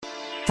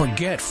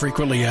Forget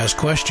frequently asked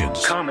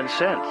questions. Common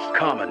sense,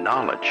 common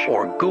knowledge,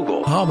 or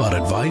Google. How about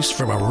advice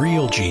from a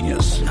real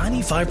genius?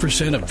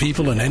 95% of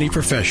people in any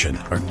profession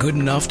are good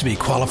enough to be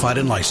qualified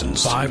and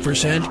licensed.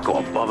 5% go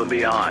above and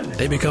beyond.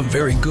 They become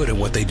very good at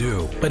what they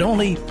do, but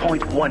only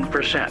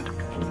 0.1%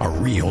 are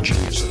real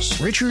geniuses.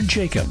 Richard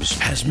Jacobs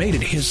has made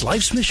it his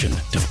life's mission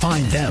to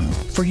find them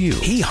for you.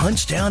 He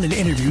hunts down and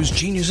interviews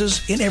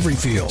geniuses in every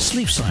field: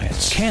 sleep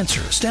science,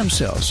 cancer, stem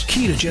cells,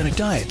 ketogenic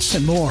diets,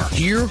 and more.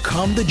 Here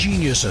come the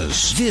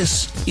geniuses.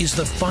 This is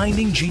the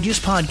Finding Genius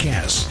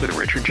Podcast with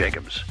Richard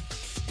Jacobs.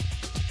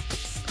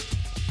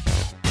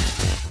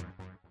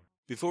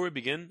 Before we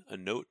begin, a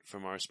note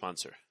from our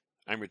sponsor.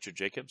 I'm Richard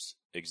Jacobs,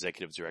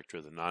 Executive Director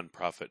of the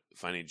nonprofit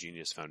Finding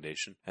Genius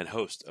Foundation and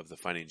host of the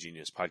Finding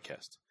Genius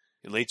Podcast.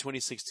 In late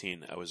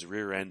 2016, I was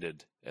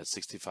rear-ended at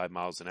 65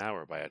 miles an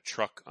hour by a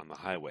truck on the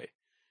highway,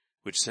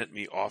 which sent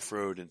me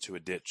off-road into a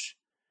ditch.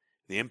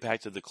 The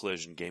impact of the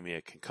collision gave me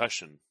a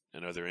concussion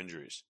and other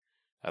injuries.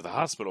 At the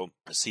hospital,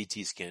 a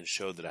CT scan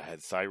showed that I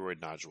had thyroid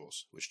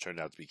nodules, which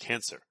turned out to be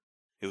cancer.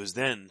 It was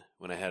then,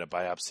 when I had a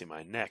biopsy of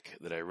my neck,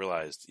 that I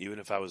realized even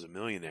if I was a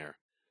millionaire,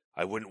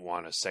 I wouldn't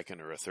want a second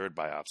or a third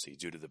biopsy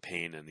due to the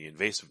pain and the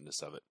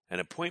invasiveness of it.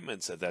 And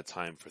appointments at that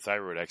time for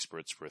thyroid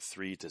experts were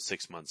 3 to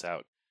 6 months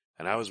out.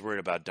 And I was worried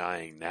about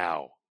dying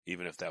now,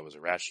 even if that was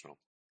irrational.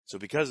 So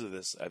because of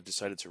this, I've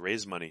decided to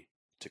raise money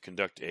to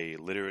conduct a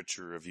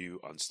literature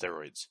review on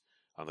steroids,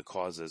 on the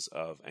causes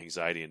of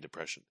anxiety and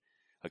depression,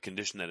 a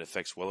condition that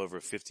affects well over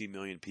 50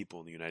 million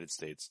people in the United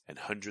States and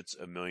hundreds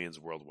of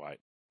millions worldwide.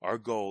 Our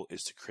goal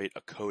is to create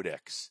a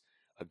codex,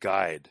 a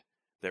guide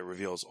that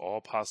reveals all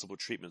possible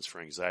treatments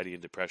for anxiety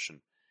and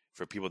depression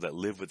for people that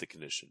live with the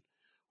condition,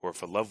 or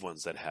for loved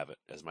ones that have it,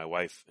 as my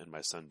wife and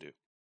my son do.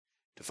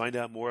 To find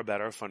out more about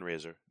our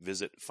fundraiser,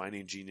 visit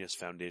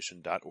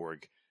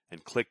findinggeniusfoundation.org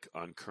and click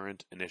on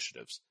current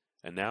initiatives.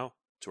 And now,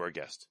 to our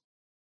guest.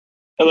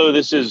 Hello,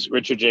 this is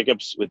Richard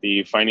Jacobs with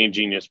the Finding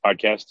Genius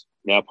Podcast,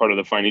 now part of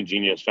the Finding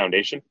Genius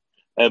Foundation.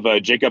 I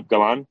have Jacob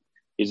Galan.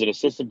 He's an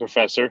assistant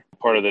professor,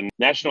 part of the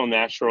National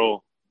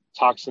Natural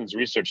Toxins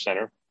Research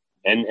Center,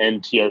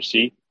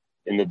 NNTRC,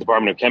 in the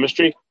Department of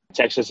Chemistry,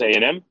 Texas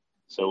A&M.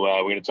 So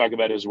we're going to talk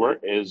about his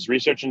work, his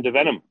research into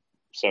venom.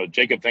 So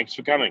Jacob, thanks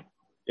for coming.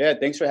 Yeah,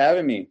 thanks for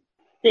having me.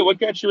 Hey, what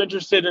got you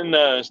interested in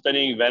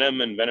studying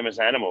venom and venomous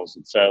animals?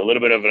 It's a little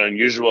bit of an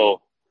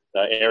unusual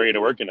area to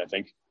work in, I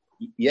think.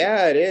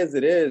 Yeah, it is.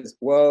 It is.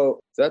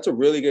 Well, that's a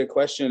really good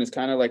question. It's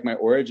kind of like my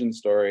origin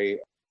story.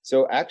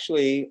 So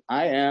actually,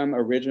 I am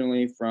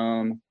originally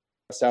from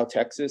South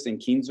Texas in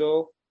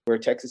Keensville, where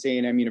Texas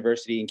A&M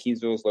University in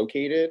Keensville is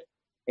located.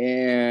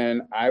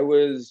 And I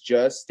was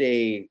just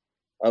a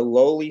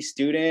lowly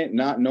student,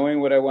 not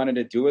knowing what I wanted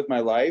to do with my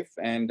life.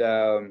 And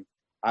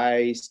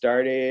I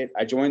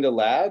joined the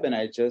lab and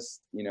I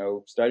just,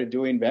 started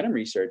doing venom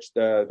research.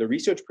 The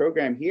research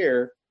program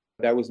here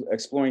that was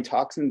exploring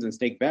toxins and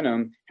snake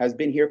venom has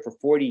been here for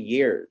 40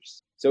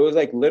 years. So it was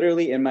like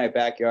literally in my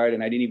backyard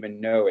and I didn't even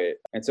know it.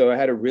 And so I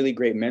had a really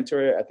great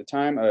mentor at the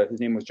time.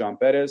 His name was John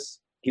Bettis.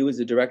 He was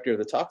the director of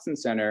the Toxin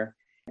Center.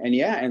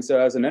 And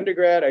so as an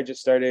undergrad, I just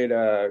started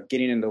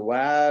getting in the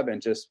lab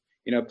and just,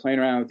 playing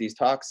around with these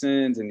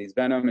toxins and these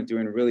venom and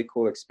doing really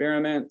cool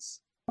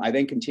experiments. I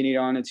then continued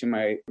on into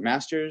my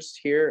master's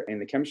here in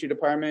the chemistry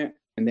department.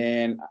 And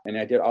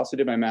I did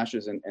my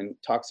master's in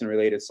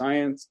toxin-related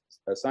sciences.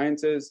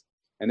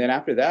 And then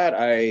after that,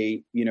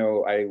 I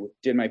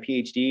did my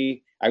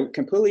PhD. I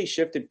completely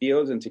shifted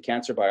fields into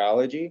cancer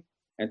biology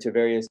and to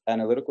various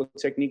analytical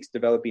techniques,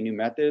 developing new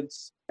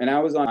methods. And I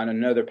was on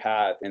another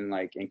path in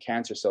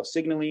cancer cell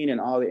signaling and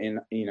all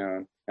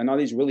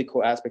these really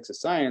cool aspects of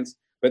science.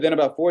 But then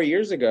about 4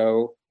 years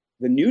ago,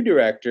 the new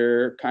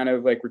director kind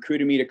of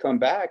recruited me to come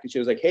back. And she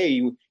was like, hey,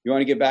 you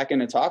want to get back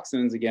into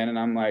toxins again? And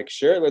I'm like,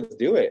 sure, let's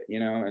do it,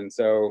 And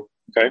so,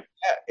 okay.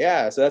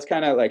 Yeah. So that's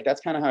kind of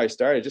how I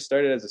started. Just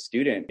started as a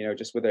student,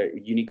 just with a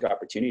unique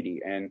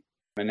opportunity. And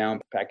now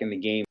I'm back in the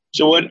game.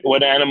 So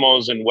what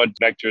animals and what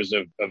vectors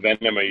of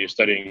venom are you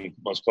studying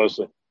most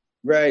closely?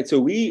 Right. So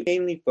we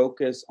mainly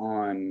focus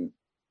on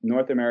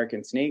North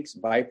American snakes,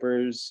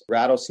 vipers,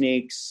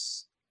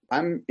 rattlesnakes.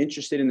 I'm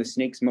interested in the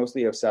snakes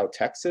mostly of South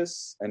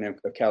Texas and of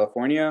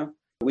California.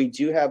 We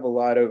do have a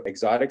lot of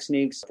exotic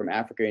snakes from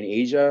Africa and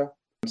Asia,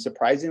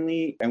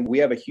 surprisingly, and we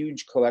have a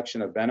huge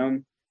collection of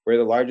venom. We're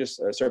the largest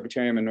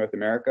serpentarium in North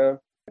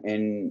America.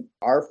 And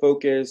our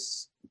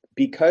focus,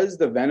 because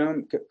the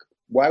venom,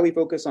 why we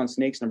focus on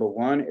snakes, number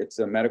one, it's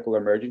a medical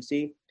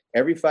emergency.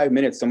 Every 5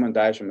 minutes, someone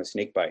dies from a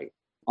snake bite.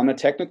 On the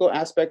technical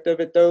aspect of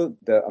it, though,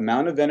 the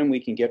amount of venom we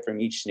can get from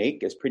each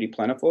snake is pretty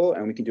plentiful,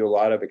 and we can do a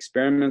lot of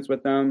experiments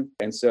with them.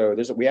 And so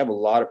we have a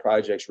lot of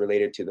projects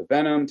related to the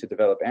venom, to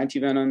develop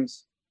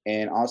antivenoms,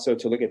 and also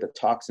to look at the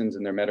toxins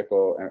in their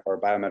medical or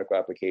biomedical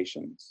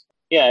applications.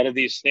 Yeah, out of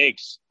these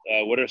snakes,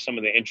 what are some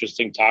of the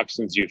interesting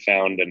toxins you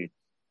found, and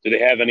do they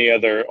have any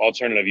other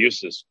alternative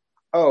uses?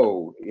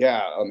 Oh,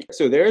 yeah.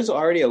 So there's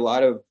already a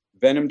lot of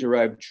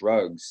venom-derived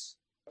drugs.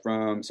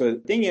 So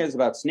the thing is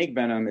about snake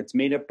venom, it's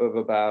made up of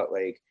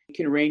it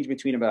can range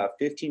between about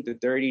 15 to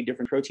 30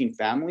 different protein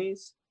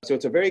families. So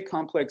it's a very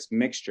complex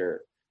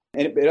mixture.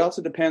 And it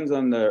also depends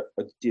on the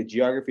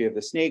geography of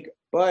the snake.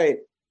 But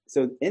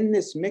so in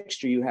this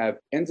mixture, you have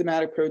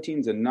enzymatic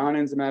proteins and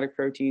non-enzymatic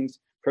proteins,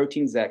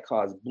 proteins that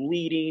cause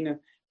bleeding,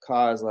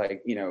 cause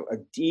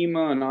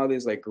edema and all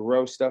this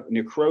gross stuff,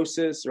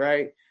 necrosis,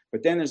 right?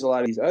 But then there's a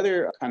lot of these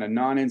other kind of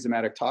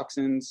non-enzymatic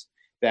toxins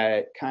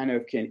that kind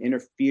of can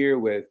interfere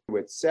with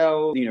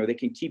cells. They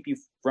can keep you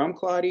from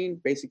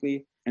clotting,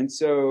 basically. And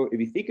so if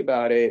you think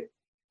about it,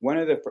 one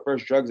of the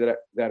first drugs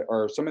that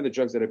are some of the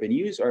drugs that have been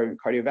used are in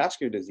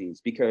cardiovascular disease,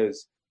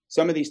 because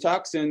some of these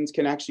toxins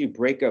can actually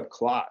break up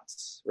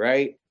clots,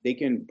 right? They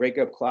can break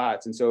up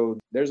clots. And so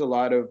there's a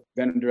lot of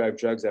venom-derived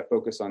drugs that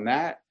focus on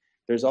that.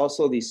 There's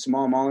also these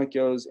small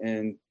molecules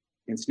in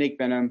snake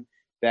venom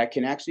that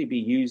can actually be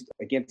used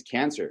against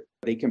cancer.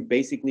 They can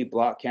basically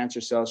block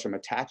cancer cells from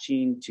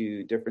attaching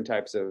to different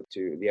types to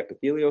the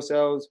epithelial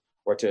cells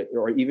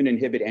or even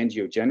inhibit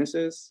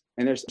angiogenesis.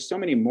 And there's so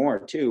many more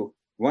too.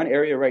 One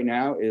area right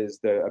now is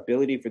the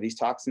ability for these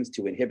toxins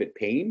to inhibit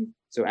pain,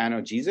 so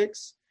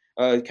analgesics.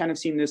 Kind of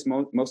seen this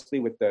mostly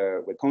with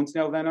cone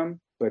snail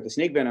venom, but the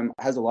snake venom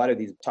has a lot of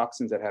these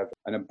toxins that have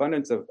an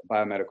abundance of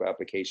biomedical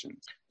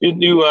applications.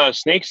 Do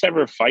snakes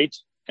ever fight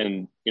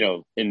and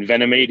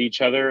envenomate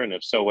each other? And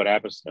if so, what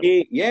happens to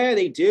them? Yeah,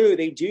 they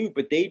do.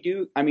 But they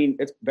do. I mean,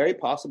 it's very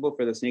possible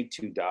for the snake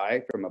to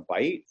die from a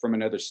bite from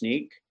another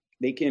snake.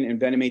 They can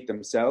envenomate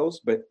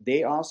themselves, but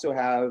they also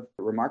have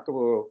a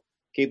remarkable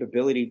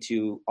capability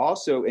to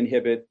also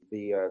inhibit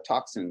the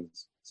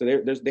toxins. So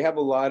they have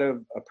a lot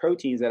of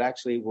proteins that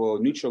actually will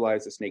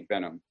neutralize the snake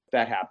venom. If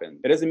that happened,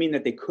 it doesn't mean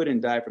that they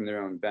couldn't die from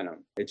their own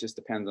venom. It just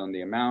depends on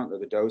the amount or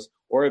the dose,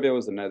 or if it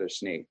was another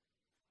snake.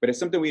 But it's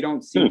something we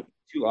don't see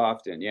too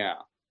often. Yeah,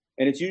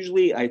 and it's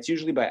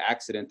usually by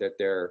accident that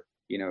they're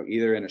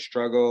either in a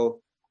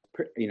struggle.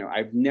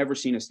 I've never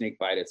seen a snake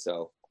bite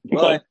itself.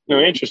 But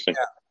very interesting.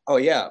 Yeah. Oh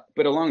yeah,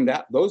 but along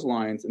those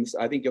lines, and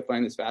I think you'll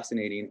find this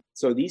fascinating.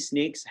 So these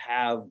snakes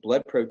have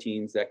blood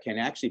proteins that can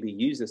actually be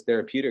used as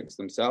therapeutics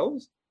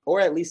themselves,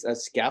 or at least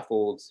as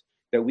scaffolds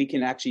that we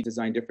can actually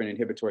design different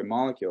inhibitory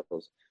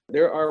molecules.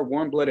 There are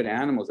warm-blooded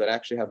animals that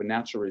actually have a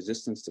natural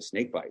resistance to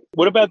snake bite.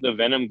 What about the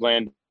venom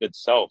gland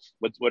itself?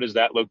 What does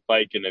that look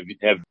like? And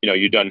have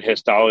you done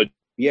histology?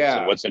 Yeah.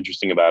 So what's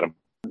interesting about them?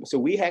 So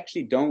we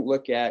actually don't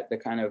look at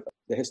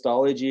the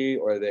histology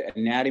or the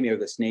anatomy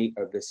of the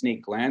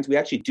snake glands. We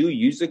actually do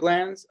use the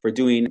glands for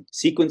doing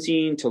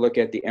sequencing to look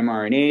at the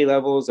mRNA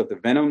levels of the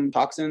venom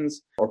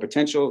toxins or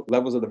potential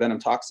levels of the venom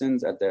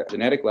toxins at the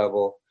genetic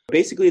level.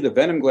 Basically, the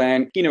venom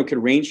gland,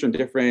 could range from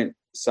different,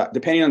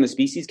 depending on the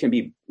species, can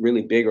be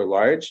really big or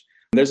large.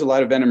 There's a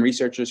lot of venom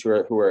researchers who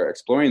are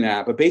exploring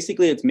that, but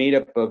basically it's made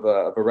up of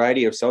a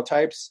variety of cell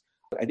types.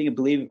 I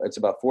believe it's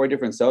about 4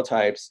 different cell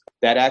types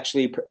that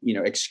actually,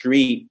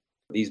 excrete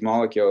these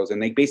molecules, and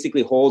they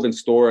basically hold and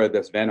store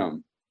this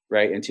venom,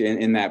 right,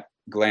 in that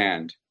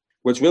gland.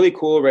 What's really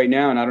cool right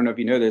now, and I don't know if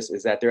you know this,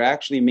 is that they're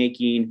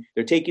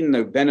taking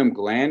the venom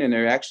gland and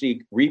they're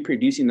actually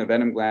reproducing the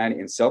venom gland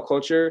in cell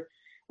culture,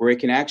 where it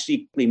can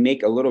actually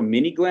make a little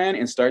mini gland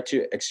and start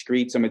to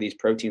excrete some of these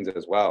proteins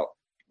as well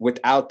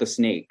without the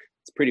snake.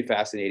 It's pretty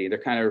fascinating. They're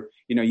kind of,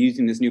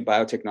 using this new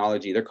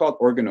biotechnology. They're called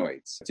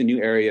organoids. It's a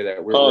new area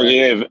that we're.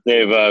 They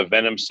have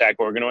venom sac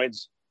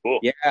organoids. Cool.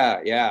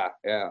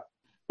 Yeah.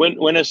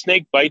 When a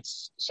snake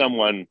bites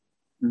someone,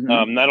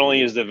 not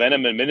only is the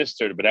venom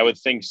administered, but I would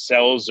think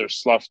cells are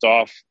sloughed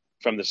off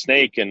from the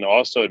snake and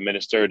also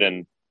administered.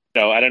 And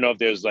I don't know if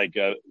there's like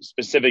a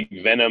specific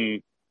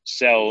venom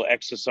cell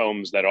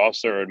exosomes that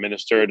also are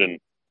administered. And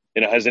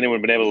has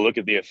anyone been able to look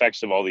at the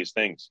effects of all these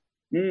things?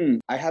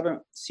 I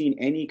haven't seen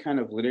any kind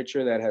of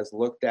literature that has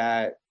looked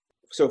at.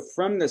 So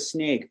from the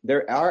snake,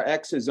 there are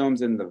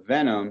exosomes in the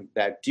venom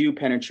that do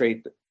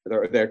penetrate,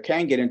 there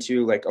can get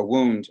into like a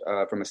wound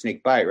from a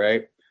snake bite,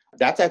 right?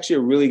 That's actually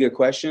a really good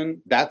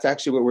question. That's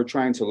actually what we're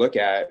trying to look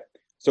at.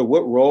 So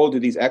what role do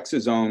these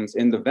exosomes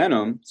in the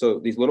venom, so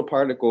these little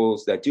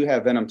particles that do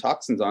have venom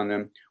toxins on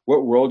them,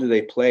 what role do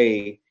they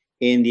play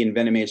in the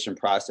envenomation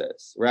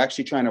process? We're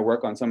actually trying to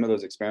work on some of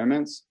those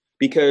experiments,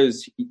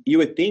 because you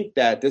would think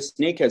that this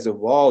snake has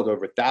evolved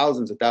over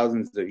thousands and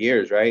thousands of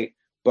years, right?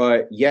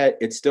 But yet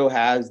it still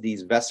has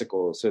these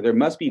vesicles. So there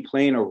must be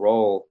playing a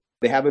role.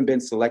 They haven't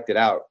been selected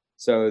out.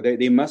 So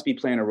they must be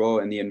playing a role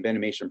in the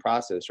envenomation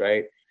process,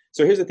 right?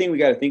 So here's the thing we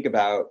got to think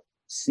about.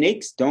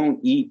 Snakes don't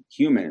eat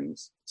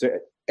humans. So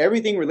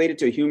everything related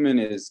to a human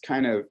is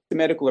kind of a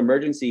medical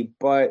emergency,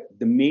 but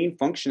the main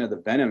function of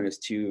the venom is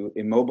to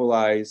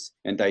immobilize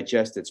and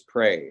digest its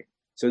prey.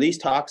 So these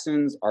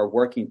toxins are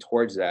working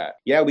towards that.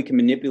 Yeah, we can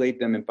manipulate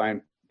them and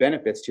find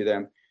benefits to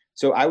them.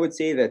 So I would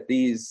say that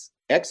these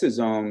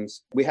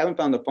exosomes, we haven't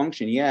found the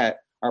function yet,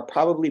 are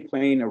probably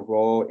playing a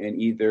role in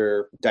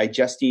either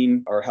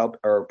digesting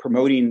or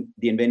promoting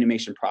the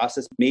envenomation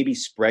process, maybe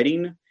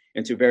spreading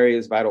into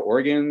various vital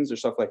organs or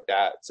stuff like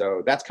that.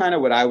 So that's kind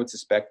of what I would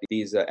suspect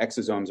these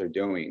exosomes are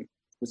doing.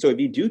 So if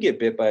you do get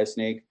bit by a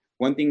snake,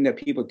 one thing that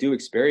people do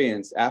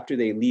experience after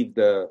they leave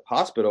the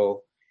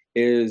hospital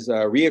is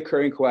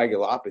reoccurring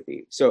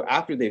coagulopathy. So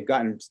after they've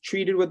gotten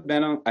treated with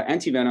venom,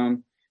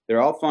 antivenom,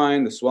 they're all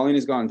fine. The swelling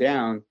has gone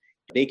down.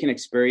 They can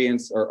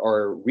experience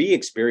or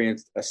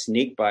re-experience a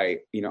snake bite,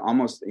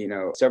 almost,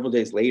 several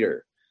days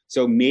later.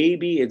 So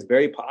maybe it's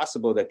very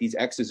possible that these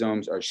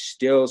exosomes are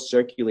still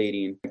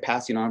circulating and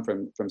passing on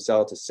from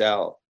cell to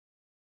cell.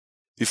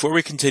 Before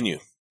we continue,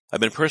 I've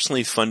been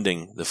personally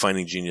funding the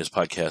Finding Genius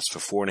podcast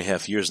for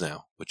 4.5 years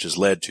now, which has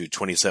led to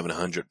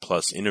 2,700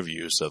 plus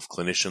interviews of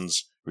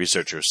clinicians,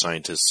 researchers,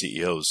 scientists,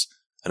 CEOs,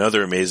 and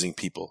other amazing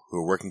people who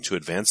are working to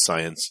advance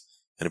science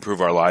and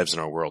improve our lives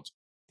and our world.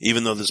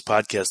 Even though this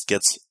podcast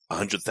gets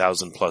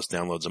 100,000 plus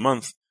downloads a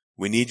month,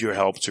 we need your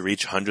help to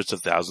reach hundreds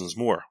of thousands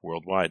more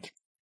worldwide.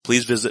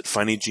 Please visit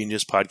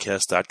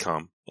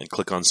findinggeniuspodcast.com and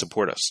click on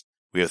Support Us.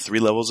 We have 3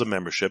 levels of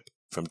membership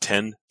from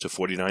 $10 to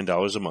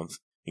 $49 a month,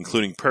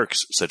 including perks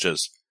such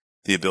as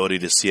the ability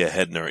to see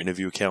ahead in our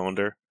interview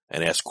calendar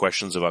and ask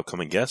questions of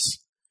upcoming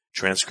guests,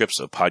 transcripts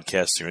of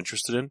podcasts you're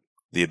interested in,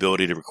 the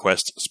ability to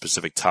request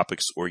specific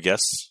topics or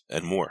guests,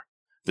 and more.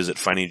 Visit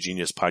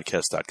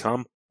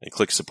findinggeniuspodcast.com and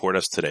click Support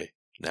Us today.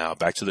 Now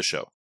back to the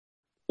show.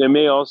 There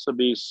may also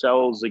be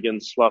cells that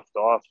get sloughed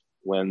off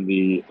when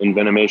the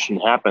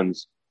envenomation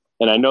happens.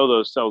 And I know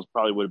those cells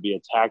probably would be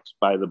attacked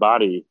by the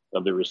body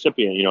of the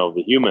recipient, of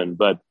the human.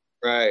 But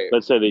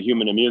let's say the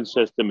human immune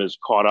system is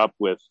caught up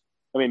with,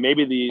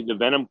 maybe the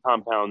venom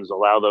compounds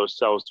allow those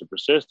cells to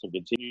persist and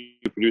continue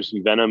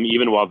producing venom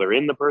even while they're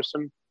in the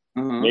person.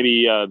 Mm-hmm.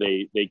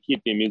 Maybe they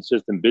keep the immune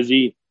system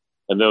busy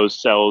and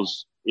those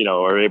cells,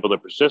 are able to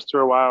persist for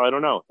a while. I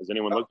don't know. Has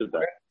anyone looked at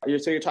that?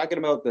 So you're talking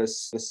about the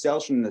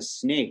cells from the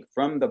snake,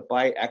 from the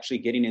bite actually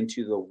getting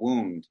into the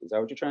wound. Is that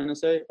what you're trying to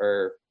say?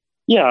 Or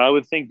yeah, I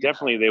would think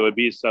definitely there would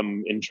be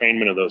some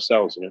entrainment of those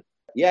cells.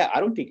 Yeah, I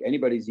don't think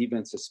anybody's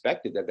even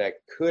suspected that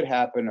could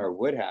happen or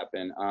would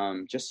happen,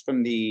 just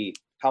from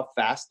how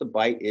fast the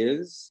bite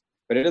is.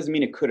 But it doesn't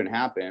mean it couldn't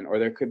happen, or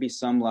there could be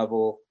some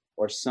level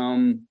or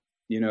some,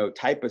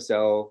 type of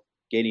cell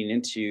getting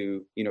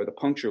into, the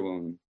puncture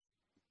wound.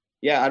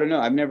 Yeah, I don't know.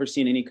 I've never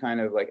seen any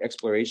kind of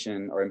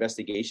exploration or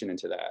investigation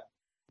into that.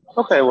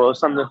 Okay, well, it's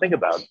something to think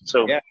about.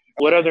 So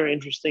What other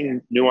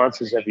interesting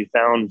nuances have you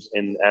found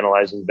in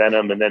analyzing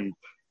venom? And then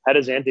how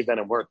does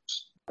antivenom work?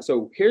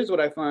 So here's what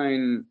I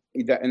find,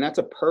 and that's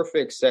a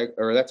perfect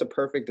that's a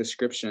perfect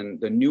description,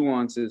 the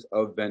nuances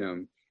of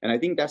venom. And I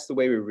think that's the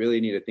way we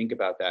really need to think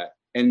about that.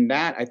 And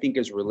that, I think,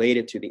 is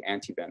related to the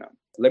antivenom.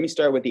 Let me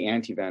start with the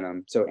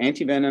antivenom. So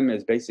antivenom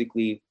is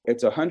basically,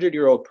 it's a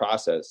 100-year-old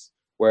process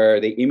where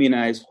they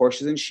immunize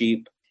horses and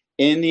sheep.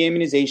 In the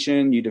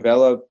immunization, you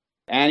develop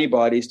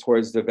antibodies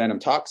towards the venom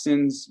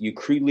toxins. You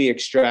crudely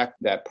extract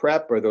that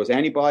prep or those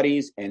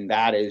antibodies, and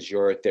that is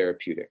your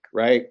therapeutic,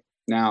 right?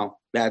 Now,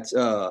 that's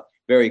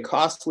very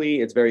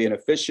costly. It's very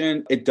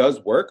inefficient. It does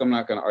work. I'm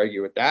not going to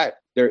argue with that.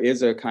 There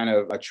is a kind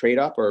of a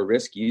trade-off or a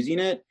risk using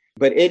it,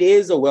 but it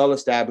is a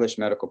well-established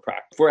medical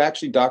practice for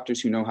actually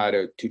doctors who know how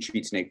to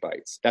treat snake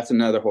bites. That's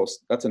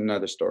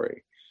another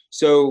story.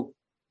 So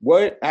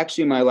what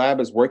actually my lab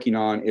is working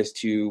on is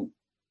to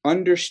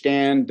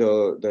understand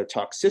the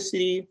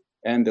toxicity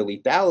and the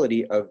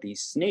lethality of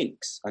these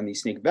snakes and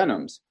these snake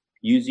venoms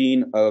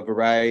using a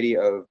variety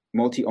of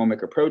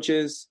multi-omic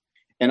approaches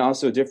and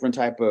also different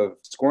type of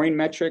scoring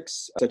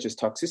metrics such as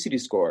toxicity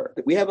score.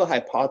 We have a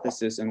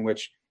hypothesis in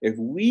which if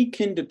we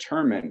can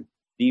determine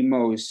the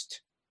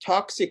most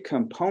toxic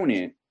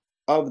component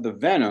of the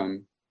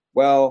venom,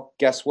 well,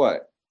 guess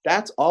what?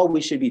 That's all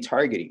we should be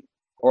targeting,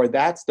 or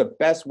that's the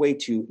best way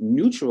to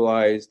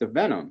neutralize the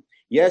venom.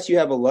 Yes, you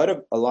have a lot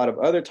of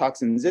other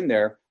toxins in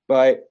there,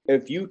 but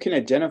if you can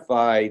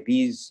identify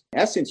these, in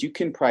essence, you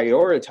can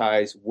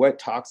prioritize what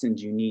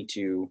toxins you need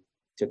to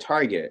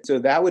target. So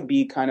that would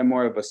be kind of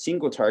more of a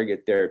single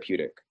target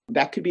therapeutic.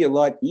 That could be a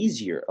lot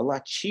easier, a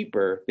lot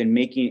cheaper than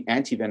making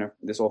antivenom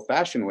this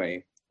old-fashioned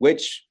way,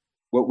 which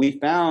what we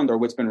found or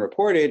what's been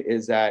reported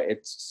is that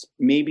it's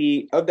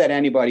maybe of that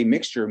antibody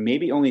mixture,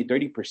 maybe only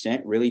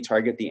 30% really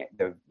target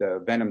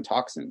the venom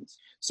toxins.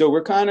 So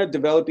we're kind of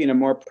developing a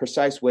more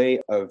precise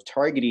way of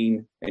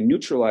targeting and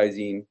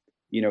neutralizing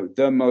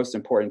the most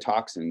important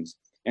toxins.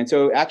 And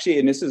so actually,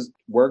 and this is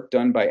work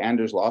done by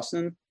Anders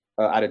Lawson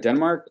out of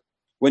Denmark.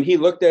 When he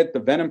looked at the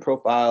venom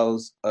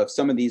profiles of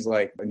some of these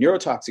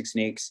neurotoxic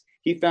snakes,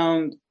 he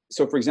found,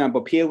 so for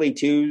example,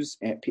 PLA2s,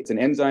 it's an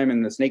enzyme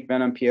in the snake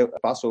venom,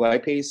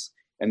 phospholipase.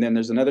 And then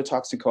there's another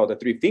toxin called the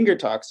 3-finger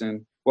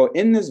toxin. Well,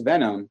 in this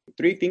venom,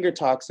 3-finger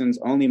toxins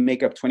only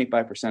make up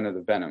 25% of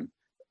the venom.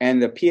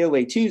 And the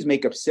PLA2s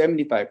make up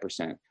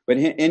 75%. But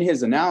in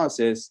his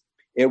analysis,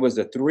 it was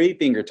the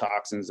 3-finger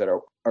toxins that are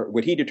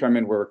what he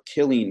determined were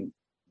killing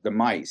the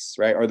mice,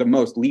 right, or the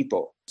most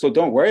lethal. So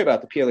don't worry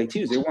about the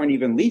PLA2s. They weren't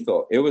even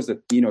lethal. It was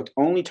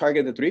only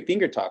target the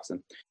 3-finger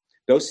toxin.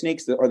 Those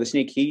snakes, or the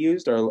snake he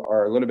used,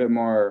 are a little bit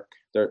more,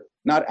 they're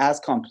not as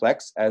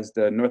complex as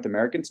the North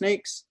American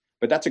snakes,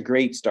 but that's a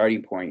great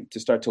starting point to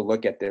start to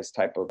look at this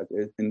type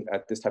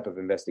of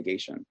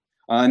investigation.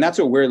 And that's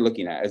what we're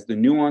looking at, as the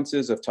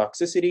nuances of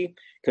toxicity,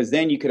 because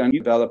then you could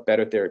develop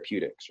better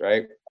therapeutics,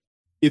 right?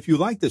 If you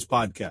like this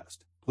podcast,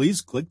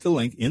 Please click the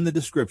link in the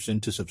description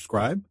to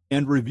subscribe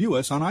and review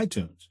us on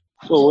iTunes.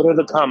 So what are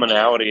the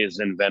commonalities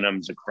in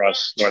venoms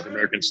across North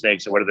American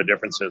snakes, and what are the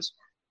differences?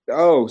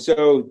 Oh,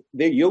 so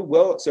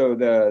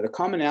the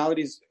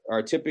commonalities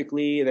are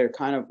typically, they're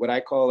kind of what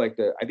I call I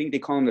think they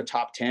call them the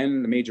top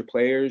 10, the major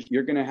players.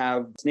 You're going to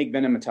have snake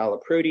venom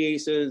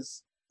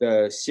metalloproteases,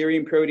 the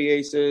serine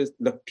proteases.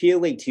 The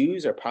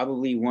PLA2s are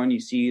probably one you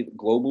see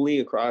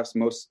globally across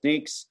most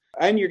snakes.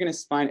 And you're going to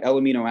find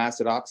L-amino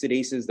acid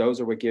oxidases. Those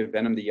are what give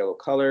venom the yellow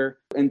color.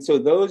 And so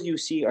those you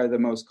see are the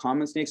most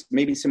common snakes.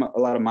 Maybe a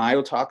lot of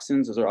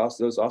myotoxins.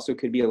 Those also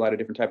could be a lot of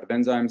different type of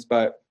enzymes.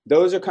 But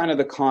those are kind of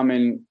the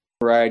common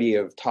variety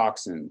of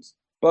toxins.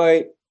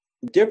 But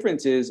the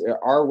differences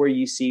are where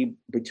you see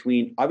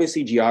between,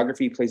 obviously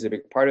geography plays a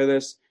big part of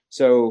this.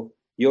 So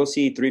you'll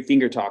see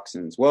three-finger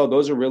toxins. Well,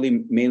 those are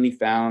really mainly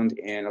found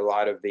in a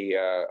lot of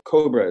the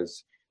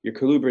cobras, your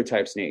colubrid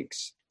type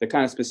snakes. They're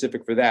kind of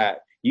specific for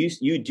that.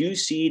 You do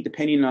see,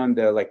 depending on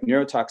the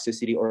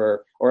neurotoxicity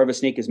or if a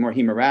snake is more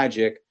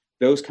hemorrhagic,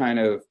 those kind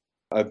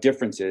of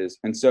differences.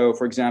 And so,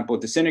 for example,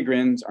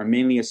 disintegrins are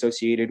mainly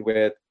associated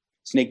with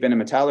snake venom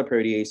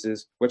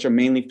metalloproteases, which are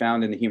mainly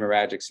found in the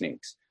hemorrhagic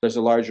snakes. There's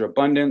a larger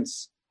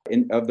abundance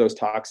of those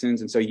toxins.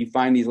 And so you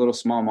find these little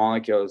small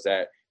molecules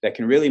that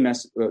can really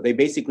they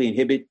basically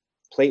inhibit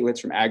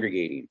platelets from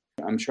aggregating.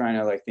 I'm trying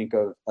to think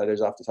of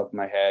others off the top of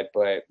my head,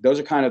 but those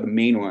are kind of the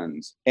main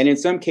ones. And in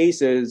some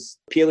cases,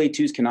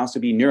 PLA2s can also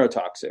be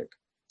neurotoxic.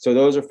 So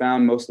those are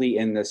found mostly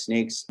in the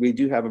snakes. We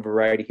do have a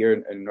variety here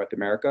in North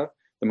America,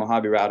 the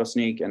Mojave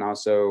rattlesnake and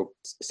also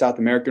South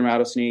American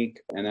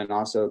rattlesnake, and then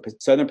also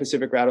Southern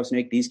Pacific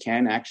rattlesnake. These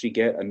can actually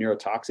get a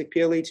neurotoxic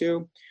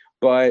PLA2,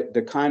 but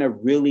the kind of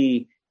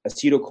really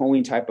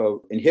acetylcholine type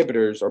of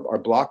inhibitors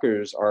or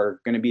blockers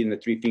are going to be in the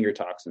three-finger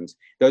toxins.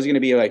 Those are going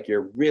to be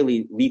your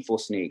really lethal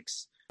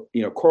snakes.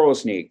 Coral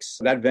snakes,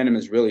 that venom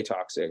is really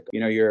toxic.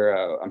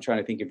 I'm trying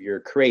to think of your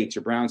kraits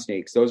or brown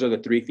snakes. Those are the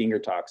three-finger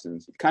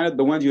toxins, kind of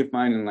the ones you would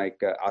find in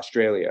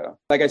Australia.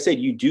 Like I said,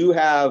 you do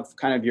have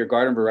kind of your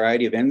garden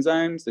variety of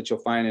enzymes that you'll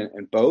find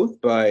in both,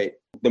 but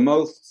the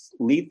most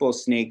lethal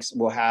snakes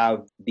will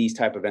have these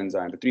type of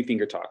enzymes, the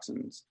three-finger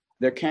toxins.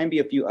 There can be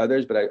a few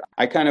others, but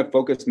I kind of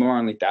focus more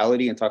on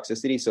lethality and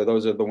toxicity. So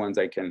those are the ones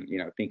I can,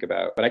 think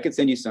about. But I could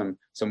send you some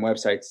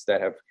websites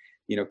that have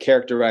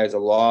characterize a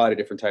lot of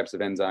different types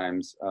of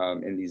enzymes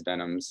in these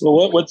venoms.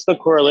 Well, what's the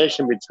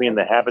correlation between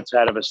the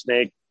habitat of a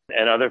snake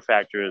and other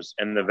factors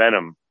and the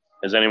venom?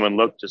 Has anyone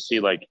looked to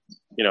see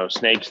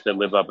snakes that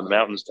live up in the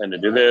mountains tend to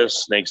do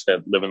this, snakes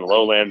that live in the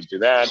lowlands do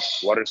that,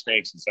 water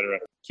snakes, etc.?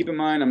 Keep in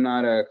mind, I'm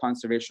not a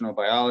conservational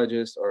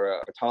biologist or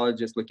a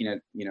pathologist looking at,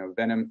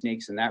 venom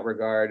snakes in that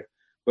regard.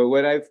 But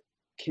what I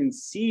can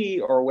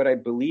see, or what I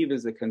believe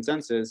is the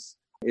consensus,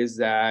 is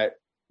that,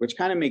 which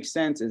kind of makes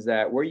sense, is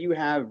that where you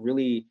have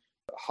really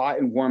hot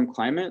and warm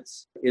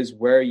climates is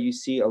where you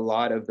see a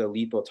lot of the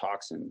lethal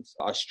toxins.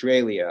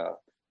 Australia,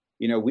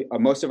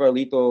 most of our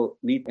lethal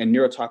and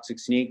neurotoxic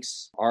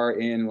snakes are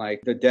in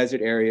the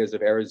desert areas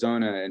of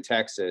Arizona and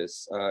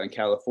Texas and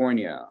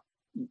California.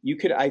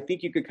 I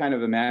think you could kind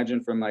of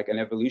imagine from an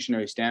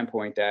evolutionary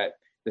standpoint that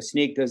the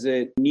snake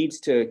needs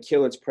to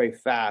kill its prey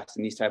fast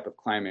in these type of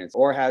climates,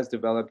 or has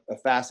developed a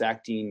fast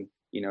acting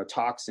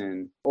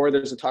toxin, or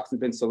there's a toxin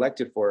been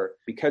selected for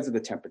because of the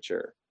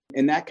temperature.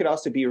 And that could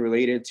also be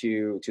related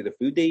to the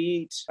food they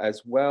eat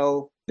as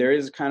well. There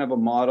is kind of a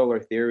model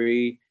or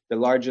theory, the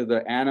larger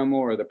the animal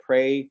or the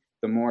prey,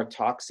 the more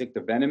toxic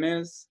the venom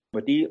is.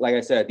 But like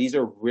I said, these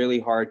are really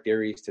hard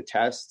theories to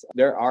test.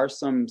 There are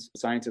some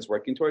scientists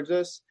working towards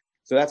this.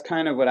 So that's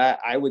kind of what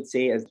I would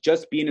say as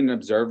just being an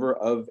observer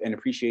of and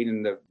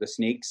appreciating the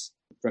snakes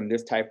from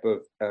this type of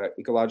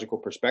ecological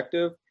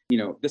perspective.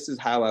 This is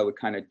how I would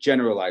kind of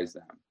generalize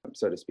them,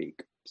 so to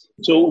speak.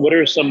 So what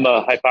are some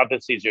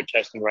hypotheses you're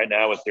testing right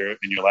now in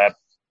your lab?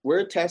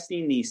 We're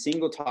testing the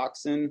single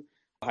toxin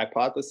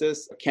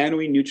hypothesis. Can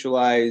we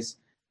neutralize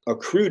a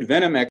crude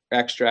venom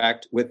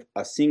extract with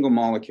a single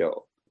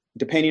molecule?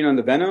 Depending on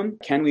the venom,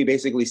 can we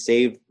basically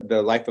save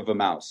the life of a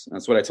mouse?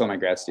 That's what I tell my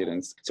grad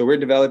students. So we're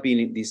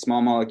developing these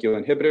small molecule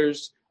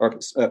inhibitors or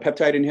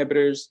peptide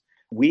inhibitors.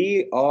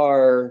 We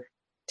are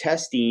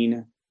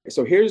testing.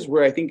 So here's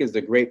where I think is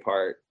the great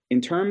part. In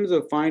terms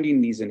of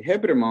finding these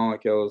inhibitor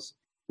molecules,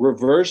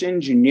 reverse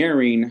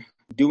engineering,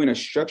 doing a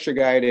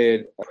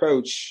structure-guided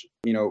approach,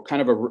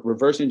 kind of a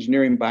reverse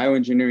engineering,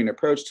 bioengineering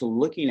approach to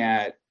looking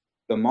at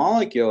the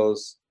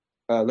molecules,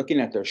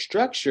 looking at their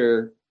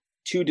structure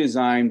to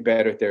design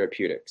better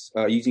therapeutics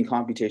using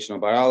computational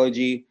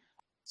biology.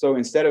 So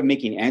instead of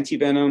making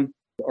antivenom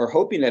or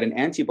hoping that an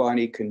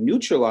antibody can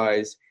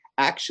neutralize,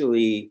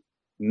 actually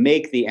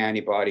make the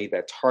antibody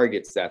that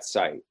targets that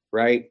site,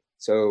 right?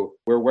 So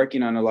we're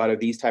working on a lot of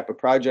these type of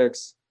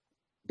projects.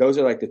 Those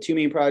are the two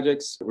main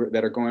projects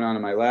that are going on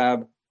in my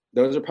lab.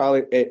 Those are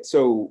probably it.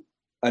 So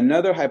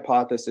another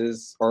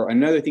hypothesis or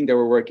another thing that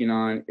we're working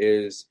on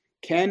is,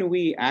 can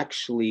we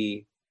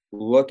actually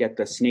look at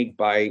the snake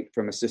bite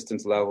from a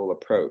systems level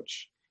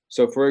approach?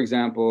 So for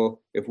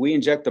example, if we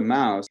inject the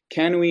mouse,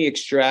 can we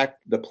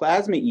extract the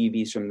plasma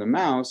EVs from the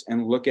mouse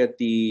and look at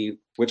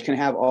which can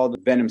have all the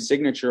venom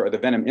signature or the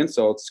venom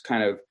insults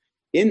kind of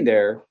in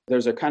there?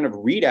 There's a kind of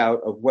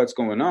readout of what's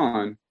going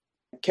on.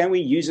 Can we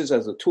use this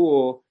as a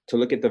tool to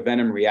look at the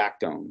venom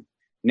reactome?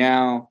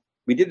 Now,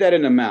 we did that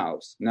in a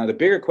mouse. Now, the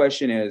bigger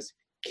question is,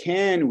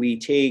 can we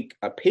take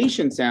a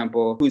patient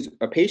sample who's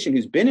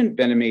been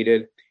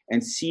envenomated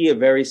and see a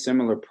very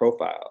similar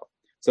profile?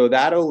 So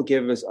that'll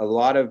give us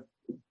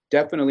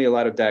definitely a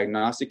lot of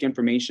diagnostic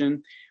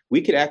information.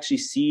 We could actually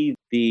see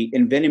the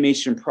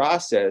envenomation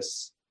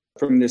process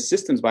from the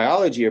systems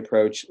biology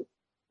approach.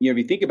 If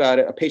you think about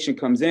it, a patient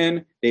comes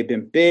in, they've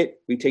been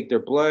bit, we take their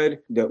blood,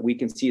 that we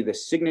can see the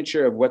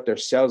signature of what their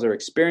cells are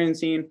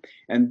experiencing,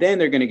 and then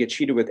they're going to get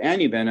treated with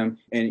antivenom,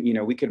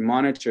 and we could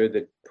monitor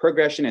the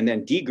progression and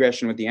then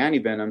degression with the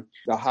antivenom,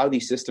 how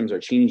these systems are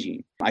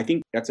changing. I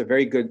think that's a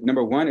very good,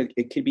 number one,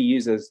 it could be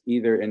used as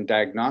either in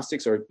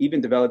diagnostics or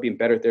even developing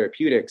better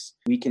therapeutics.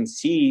 We can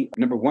see,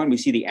 number one, we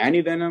see the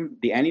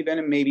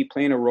antivenom may be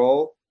playing a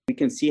role. We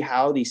can see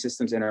how these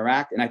systems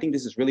interact, and I think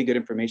this is really good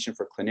information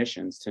for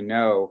clinicians to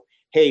know,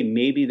 hey,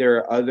 maybe there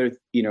are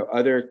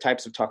other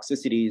types of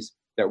toxicities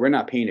that we're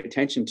not paying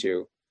attention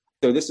to.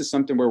 So this is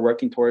something we're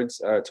working towards,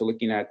 to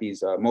looking at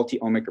these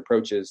multi-omic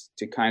approaches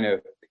to kind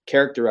of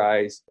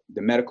characterize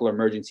the medical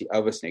emergency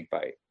of a snake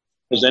bite.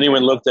 Has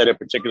anyone looked at a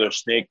particular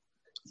snake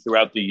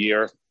throughout the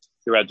year,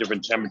 throughout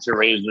different temperature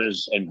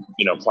ranges and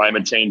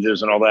climate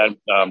changes and all that,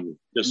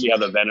 to see how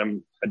the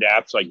venom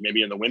adapts? Like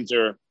maybe in the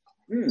winter,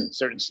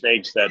 certain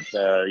snakes that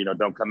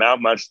don't come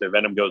out much, their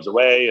venom goes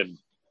away, and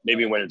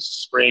maybe when it's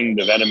spring,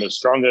 the venom is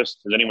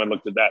strongest. Has anyone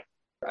looked at that?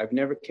 I've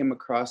never come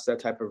across that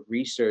type of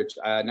research.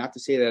 Not to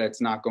say that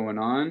it's not going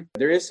on.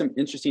 There is some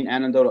interesting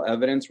anecdotal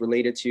evidence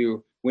related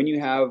to when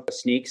you have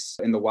snakes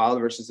in the wild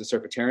versus the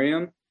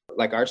serpentarium,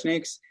 like our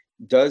snakes,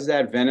 does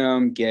that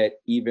venom get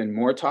even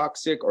more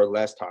toxic or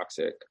less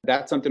toxic?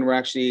 That's something we're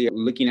actually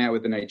looking at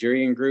with the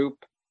Nigerian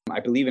group. I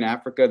believe in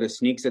Africa, the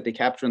snakes that they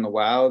capture in the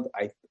wild,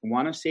 I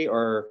want to say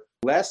are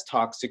less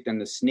toxic than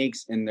the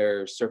snakes in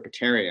their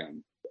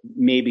serpentarium.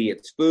 Maybe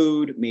it's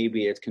food,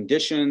 maybe it's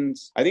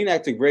conditions. I think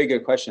that's a very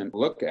good question to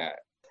look at.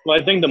 Well,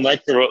 I think the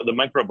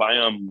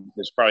microbiome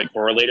is probably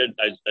correlated.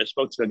 I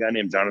spoke to a guy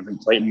named Jonathan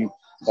Clayton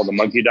called the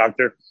Monkey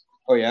Doctor.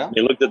 Oh, yeah?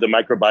 They looked at the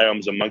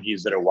microbiomes of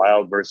monkeys that are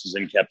wild versus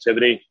in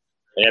captivity.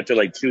 And after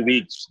like 2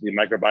 weeks, the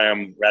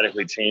microbiome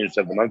radically changed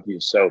of the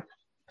monkeys. So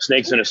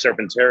snakes in a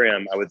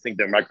serpentarium, I would think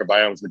their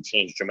microbiomes would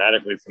change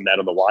dramatically from that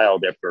of the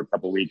wild after a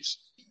couple of weeks.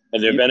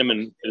 And their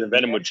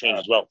venom would change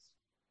as well.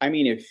 I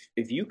mean,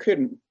 if you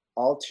could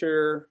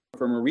alter,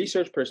 from a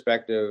research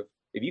perspective,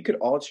 if you could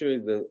alter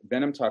the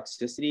venom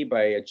toxicity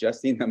by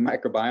adjusting the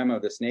microbiome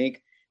of the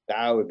snake,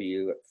 that would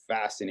be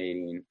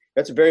fascinating.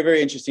 That's a very,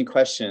 very interesting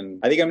question.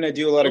 I think I'm going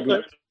to do a lot of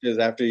Google searches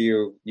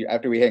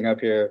after we hang up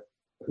here.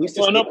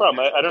 No problem.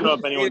 I don't know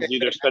if anyone's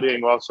either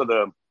studying also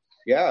there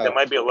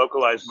might be a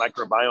localized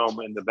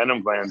microbiome in the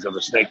venom glands of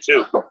the snake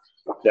too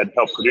that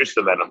help produce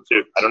the venom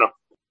too. I don't know.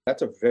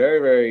 That's a very,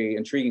 very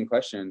intriguing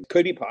question.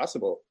 Could be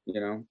possible,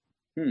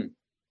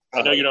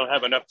 I know you don't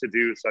have enough to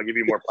do, so I'll give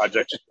you more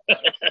projects.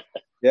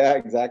 Yeah,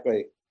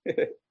 exactly.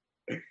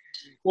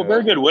 Well,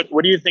 very good.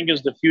 What do you think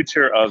is the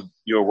future of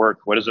your work?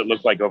 What does it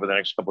look like over the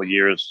next couple of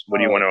years? What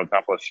do you want to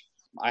accomplish?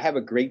 I have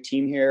a great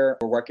team here.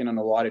 We're working on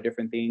a lot of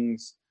different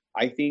things.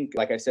 I think,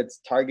 like I said,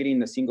 targeting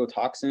the single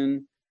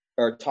toxin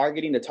or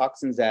targeting the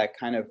toxins that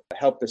kind of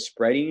help the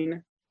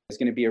spreading is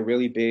going to be a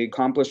really big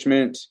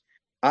accomplishment.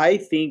 I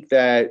think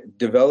that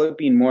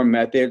developing more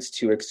methods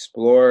to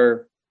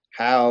explore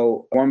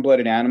how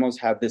warm-blooded animals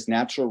have this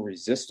natural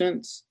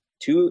resistance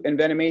to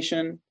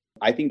envenomation,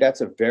 I think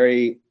that's a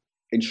very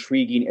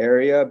intriguing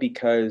area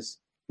because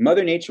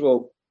Mother Nature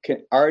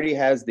already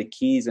has the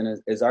keys and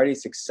is already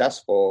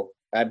successful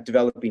at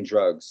developing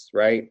drugs,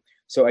 right?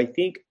 So I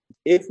think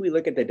if we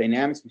look at the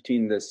dynamics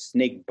between the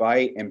snake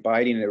bite and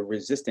biting a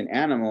resistant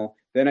animal,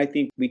 then I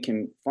think we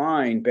can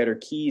find better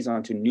keys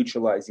onto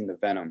neutralizing the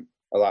venom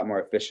a lot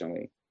more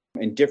efficiently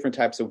in different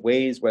types of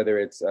ways, whether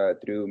it's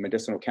through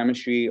medicinal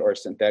chemistry or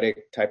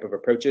synthetic type of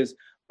approaches.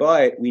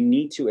 But we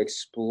need to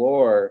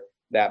explore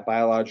that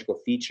biological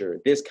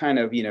feature, this kind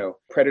of,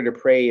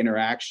 predator-prey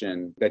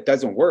interaction that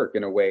doesn't work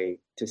in a way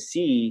to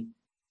see,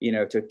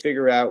 to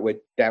figure out what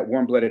that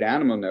warm-blooded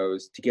animal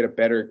knows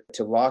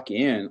to lock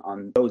in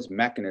on those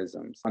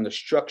mechanisms, on the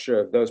structure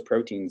of those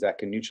proteins that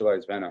can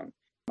neutralize venom.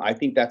 I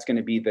think that's going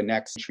to be the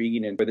next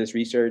intriguing for this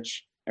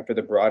research and for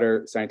the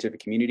broader scientific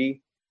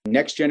community.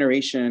 Next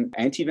generation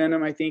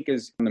antivenom, I think,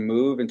 is on the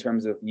move in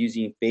terms of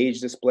using phage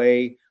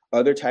display,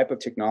 other type of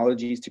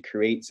technologies to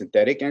create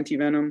synthetic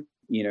antivenom.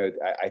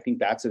 I think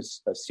that's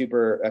that's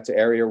an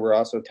area we're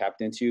also tapped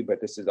into, but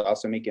this is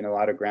also making a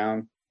lot of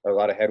ground or a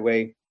lot of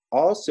headway.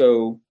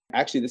 Also,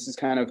 actually, this is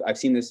I've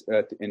seen this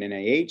in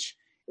NIH,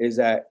 is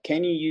that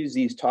can you use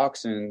these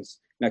toxins?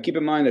 Now, keep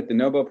in mind that the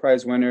Nobel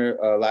Prize winner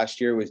last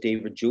year was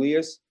David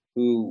Julius,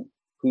 who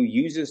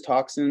uses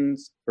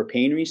toxins for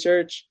pain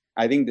research.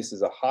 I think this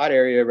is a hot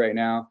area right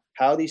now,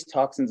 how these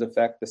toxins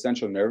affect the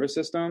central nervous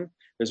system.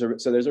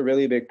 There's a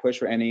really big push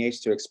for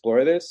NIH to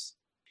explore this.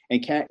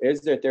 And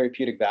is there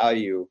therapeutic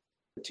value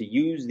to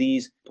use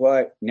these?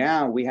 But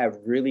now we have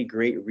really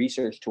great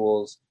research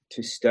tools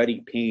to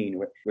study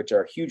pain, which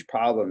are huge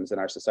problems in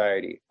our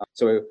society.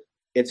 So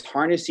it's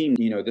harnessing,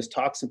 this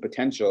toxin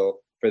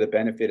potential for the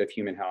benefit of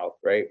human health,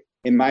 right?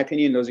 In my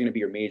opinion, those are going to be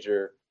your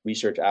major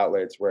research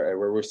outlets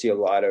where we see a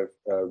lot of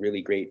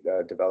really great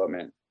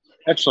development.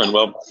 Excellent.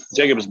 Well,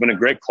 Jacob, it's been a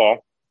great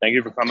call. Thank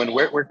you for coming.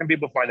 Where can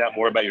people find out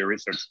more about your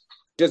research?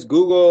 Just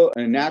Google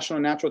National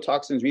Natural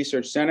Toxins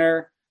Research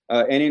Center,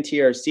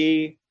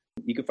 NNTRC.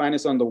 You can find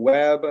us on the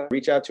web.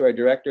 Reach out to our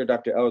director,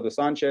 Dr. Eldo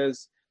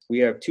Sanchez. We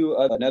have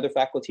another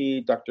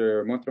faculty,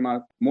 Dr.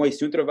 Moy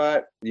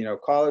Suntravat.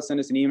 Call us, send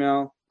us an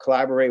email,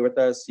 collaborate with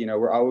us.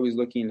 We're always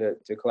looking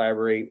to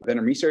collaborate with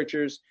venom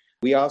researchers.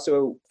 We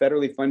also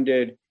federally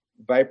funded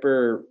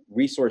Viper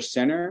Resource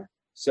Center.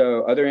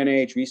 So other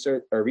NIH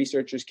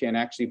researchers can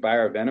actually buy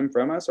our venom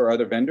from us, or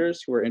other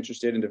vendors who are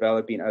interested in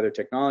developing other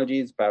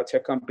technologies,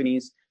 biotech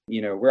companies.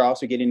 We're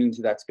also getting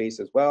into that space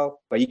as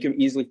well, but you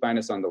can easily find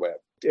us on the web,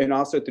 and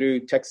also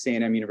through Texas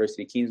A&M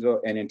University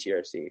Kingsville and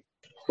NTRC.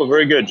 Well,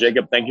 very good,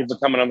 Jacob. Thank you for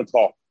coming on the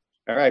call.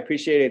 All right.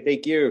 Appreciate it.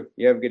 Thank you.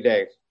 You have a good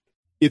day.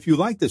 If you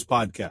like this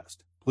podcast,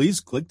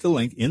 please click the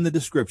link in the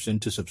description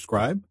to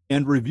subscribe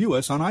and review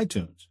us on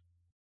iTunes.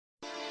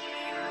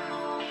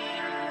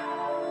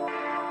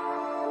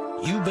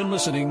 You've been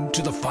listening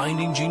to the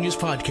Finding Genius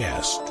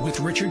podcast with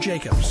Richard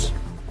Jacobs.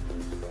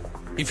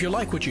 If you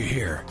like what you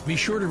hear, be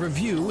sure to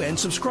review and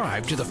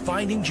subscribe to the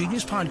Finding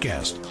Genius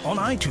podcast on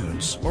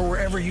iTunes or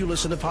wherever you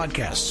listen to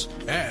podcasts.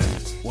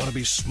 And want to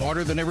be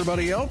smarter than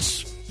everybody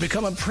else?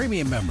 Become a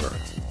premium member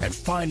at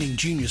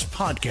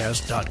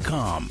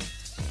findinggeniuspodcast.com.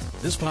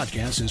 This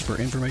podcast is for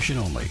information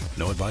only.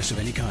 No advice of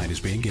any kind is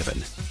being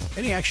given.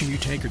 Any action you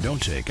take or don't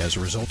take as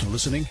a result of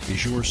listening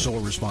is your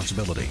sole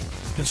responsibility.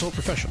 Consult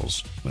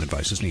professionals when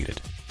advice is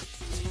needed.